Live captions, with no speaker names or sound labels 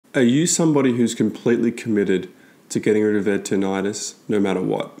Are you somebody who's completely committed to getting rid of their tinnitus no matter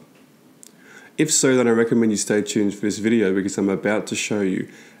what? If so, then I recommend you stay tuned for this video because I'm about to show you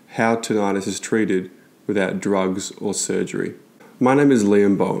how tinnitus is treated without drugs or surgery. My name is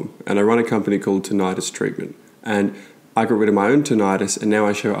Liam Bowen and I run a company called Tinnitus Treatment, and I got rid of my own tinnitus and now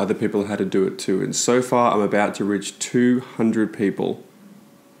I show other people how to do it too. And so far I'm about to reach 200 people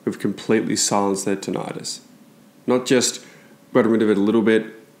who've completely silenced their tinnitus. Not just got rid of it a little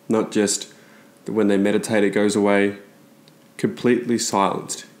bit, not just when they meditate it goes away, completely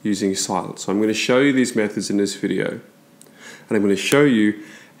silenced using silence. So I'm going to show you these methods in this video, and I'm going to show you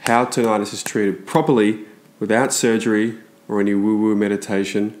how tinnitus is treated properly without surgery or any woo-woo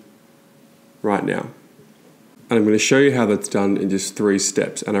meditation right now. And I'm going to show you how that's done in just 3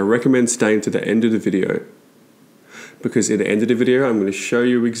 steps, and I recommend staying to the end of the video because at the end of the video I'm going to show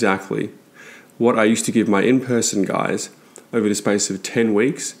you exactly what I used to give my in-person guys over the space of 10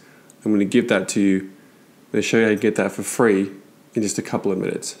 weeks. I'm going to give that to you. I'm going to show you how to get that for free in just a couple of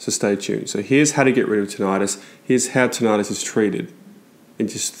minutes. So stay tuned. So here's how to get rid of tinnitus. Here's how tinnitus is treated in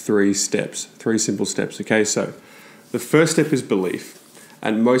just 3 steps, 3 simple steps. Okay, so the first step is belief.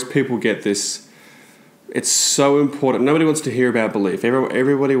 And most people get this. It's so important. Nobody wants to hear about belief.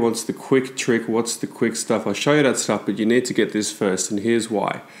 Everybody wants the quick trick. What's the quick stuff? I'll show you that stuff, but you need to get this first, and here's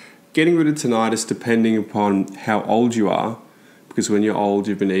why. Getting rid of tinnitus, depending upon how old you are, because when you're old,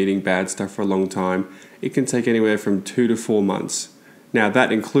 you've been eating bad stuff for a long time, it can take anywhere from 2 to 4 months. Now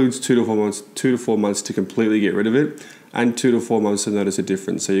that includes 2 to 4 months to completely get rid of it, and 2 to 4 months to notice a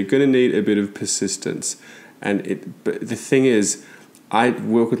difference. So you're going to need a bit of persistence. But the thing is, I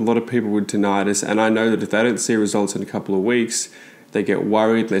work with a lot of people with tinnitus, and I know that if they don't see results in a couple of weeks, they get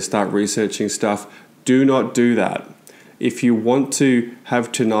worried, they start researching stuff. Do not do that. If you want to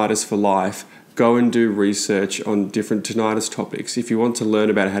have tinnitus for life, go and do research on different tinnitus topics. If you want to learn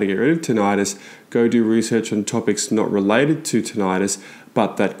about how to get rid of tinnitus, go do research on topics not related to tinnitus,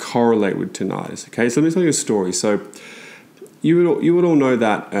 but that correlate with tinnitus. Okay, so let me tell you a story. So you would all know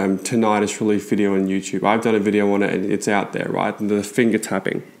that tinnitus relief video on YouTube. I've done a video on it and it's out there, right? And the finger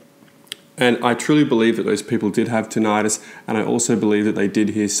tapping. And I truly believe that those people did have tinnitus, and I also believe that they did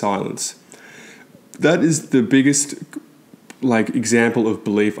hear silence. That is the biggest example of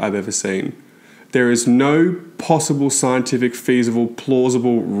belief I've ever seen. There is no possible scientific, feasible,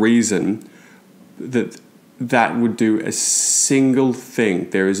 plausible reason that would do a single thing.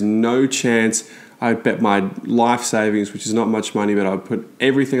 There is no chance. I'd bet my life savings, which is not much money, but I would put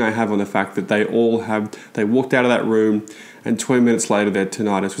everything I have on the fact that they walked out of that room and 20 minutes later their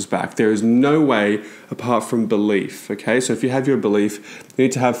tinnitus was back. There is no way apart from belief, okay? So if you have your belief, you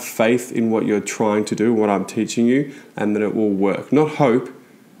need to have faith in what you're trying to do, what I'm teaching you, and that it will work. Not hope.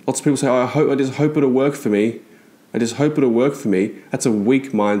 Lots of people say, I just hope it'll work for me. I just hope it'll work for me. That's a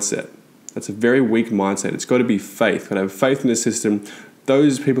weak mindset. That's a very weak mindset. It's got to be faith. Got to have faith in the system.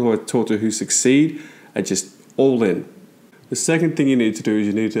 Those people who I talk to who succeed are just all in. The second thing you need to do is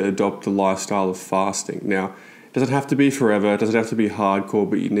you need to adopt the lifestyle of fasting. Now, it doesn't have to be forever. It doesn't have to be hardcore,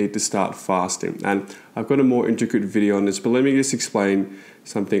 but you need to start fasting. And I've got a more intricate video on this, but let me just explain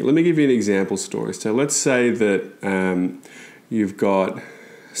something. Let me give you an example story. So let's say that you've got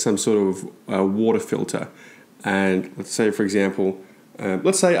some sort of water filter, and let's say, for example,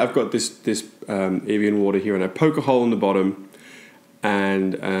 let's say I've got this Evian water here, and I poke a hole in the bottom,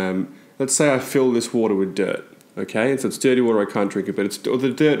 and let's say I fill this water with dirt. Okay, and so it's dirty water, I can't drink it, but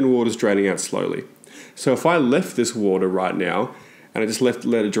the dirt and water is draining out slowly. So if I left this water right now and I just let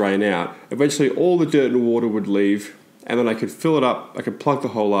it drain out, eventually all the dirt and water would leave, and then I could fill it up, I could plug the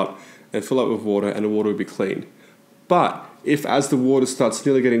hole up and fill it with water, and the water would be clean. But if as the water starts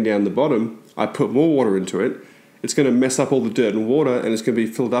nearly getting down the bottom, I put more water into it, it's going to mess up all the dirt and water and it's going to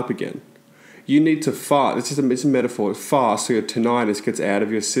be filled up again. You need to fast. It's a metaphor. Fast so your tinnitus gets out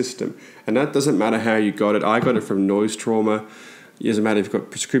of your system. And that doesn't matter how you got it. I got it from noise trauma. It doesn't matter if you've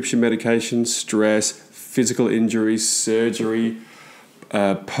got prescription medications, stress, physical injuries, surgery,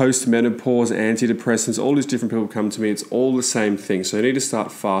 post-menopause, antidepressants. All these different people come to me. It's all the same thing. So you need to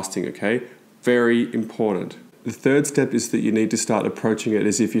start fasting, okay? Very important. The third step is that you need to start approaching it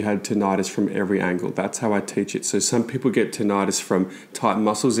as if you had tinnitus from every angle. That's how I teach it. So some people get tinnitus from tight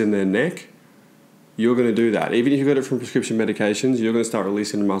muscles in their neck. You're going to do that. Even if you got it from prescription medications, you're going to start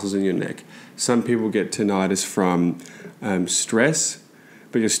releasing the muscles in your neck. Some people get tinnitus from stress,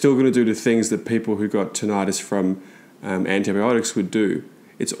 but you're still going to do the things that people who got tinnitus from antibiotics would do.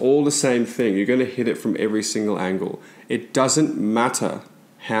 It's all the same thing. You're going to hit it from every single angle. It doesn't matter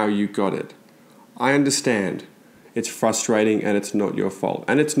how you got it. I understand. It's frustrating and it's not your fault.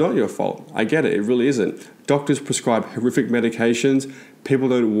 And it's not your fault. I get it. It really isn't. Doctors prescribe horrific medications. People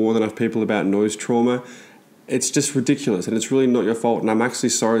don't warn enough people about noise trauma. It's just ridiculous, and it's really not your fault. And I'm actually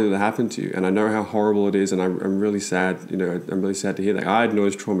sorry that it happened to you, and I know how horrible it is, and I'm really sad. I'm really sad to hear that. I had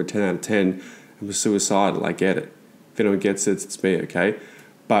noise trauma 10 out of 10 and was suicidal. I get it. If anyone gets it, it's me, okay?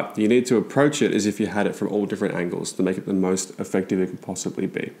 But you need to approach it as if you had it from all different angles to make it the most effective it could possibly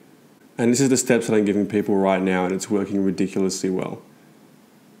be. And this is the steps that I'm giving people right now, and it's working ridiculously well.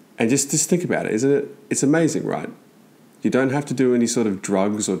 And just think about it, isn't it? It's amazing, right? You don't have to do any sort of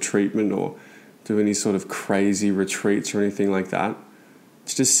drugs or treatment or do any sort of crazy retreats or anything like that.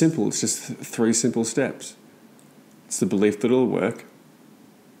 It's just simple. It's just 3 simple steps. It's the belief that it'll work.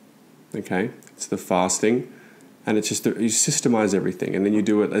 Okay? It's the fasting. And it's just, you systemize everything. And then you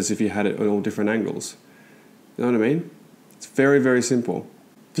do it as if you had it on all different angles. You know what I mean? It's very, very simple.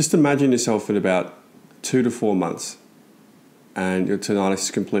 Just imagine yourself in about 2 to 4 months. And your tinnitus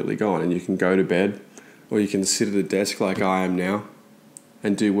is completely gone. And you can go to bed. Or you can sit at a desk like I am now.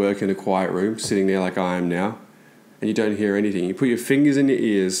 And do work in a quiet room, sitting there like I am now, and you don't hear anything. You put your fingers in your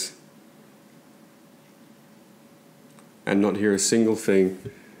ears and not hear a single thing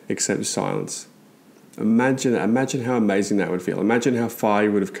except silence. Imagine how amazing that would feel. Imagine how far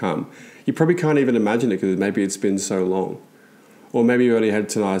you would have come. You probably can't even imagine it because maybe it's been so long. Or maybe you only had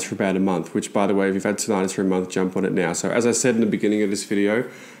tinnitus for about a month, which, by the way, if you've had tinnitus for a month, jump on it now. So as I said in the beginning of this video,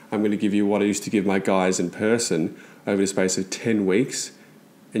 I'm going to give you what I used to give my guys in person over the space of 10 weeks.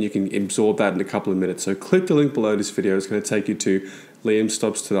 And you can absorb that in a couple of minutes. So click the link below this video. It's going to take you to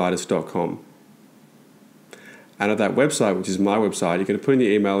liamstopstinnitus.com. And at that website, which is my website, you're going to put in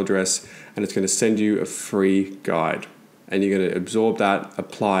your email address and it's going to send you a free guide. And you're going to absorb that,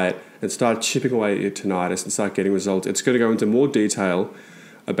 apply it, and start chipping away at your tinnitus and start getting results. It's going to go into more detail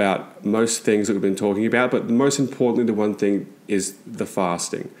about most things that we've been talking about, but most importantly, the one thing is the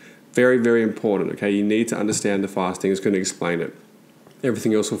fasting. Very, very important, okay? You need to understand the fasting. It's going to explain it.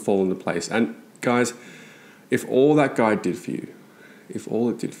 Everything else will fall into place. And guys, if all that guide did for you, if all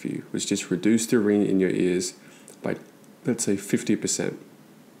it did for you was just reduce the ring in your ears by, let's say, 50%,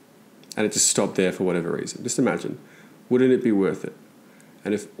 and it just stopped there for whatever reason, just imagine, wouldn't it be worth it?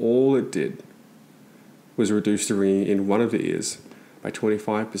 And if all it did was reduce the ringing in one of the ears by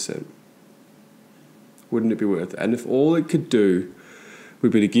 25%, wouldn't it be worth it? And if all it could do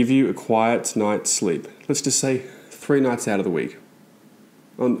would be to give you a quiet night's sleep, let's just say 3 nights out of the week,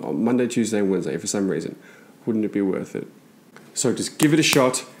 on Monday, Tuesday, and Wednesday, for some reason, wouldn't it be worth it? So just give it a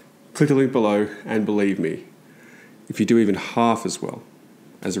shot, click the link below, and believe me, if you do even half as well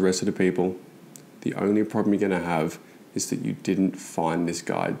as the rest of the people, the only problem you're going to have is that you didn't find this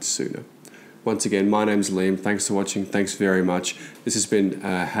guide sooner. Once again, my name's Liam. Thanks for watching. Thanks very much. This has been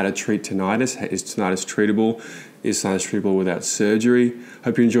How to Treat Tinnitus. Is tinnitus treatable? Is tinnitus treatable without surgery?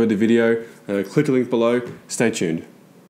 Hope you enjoyed the video. Click the link below. Stay tuned.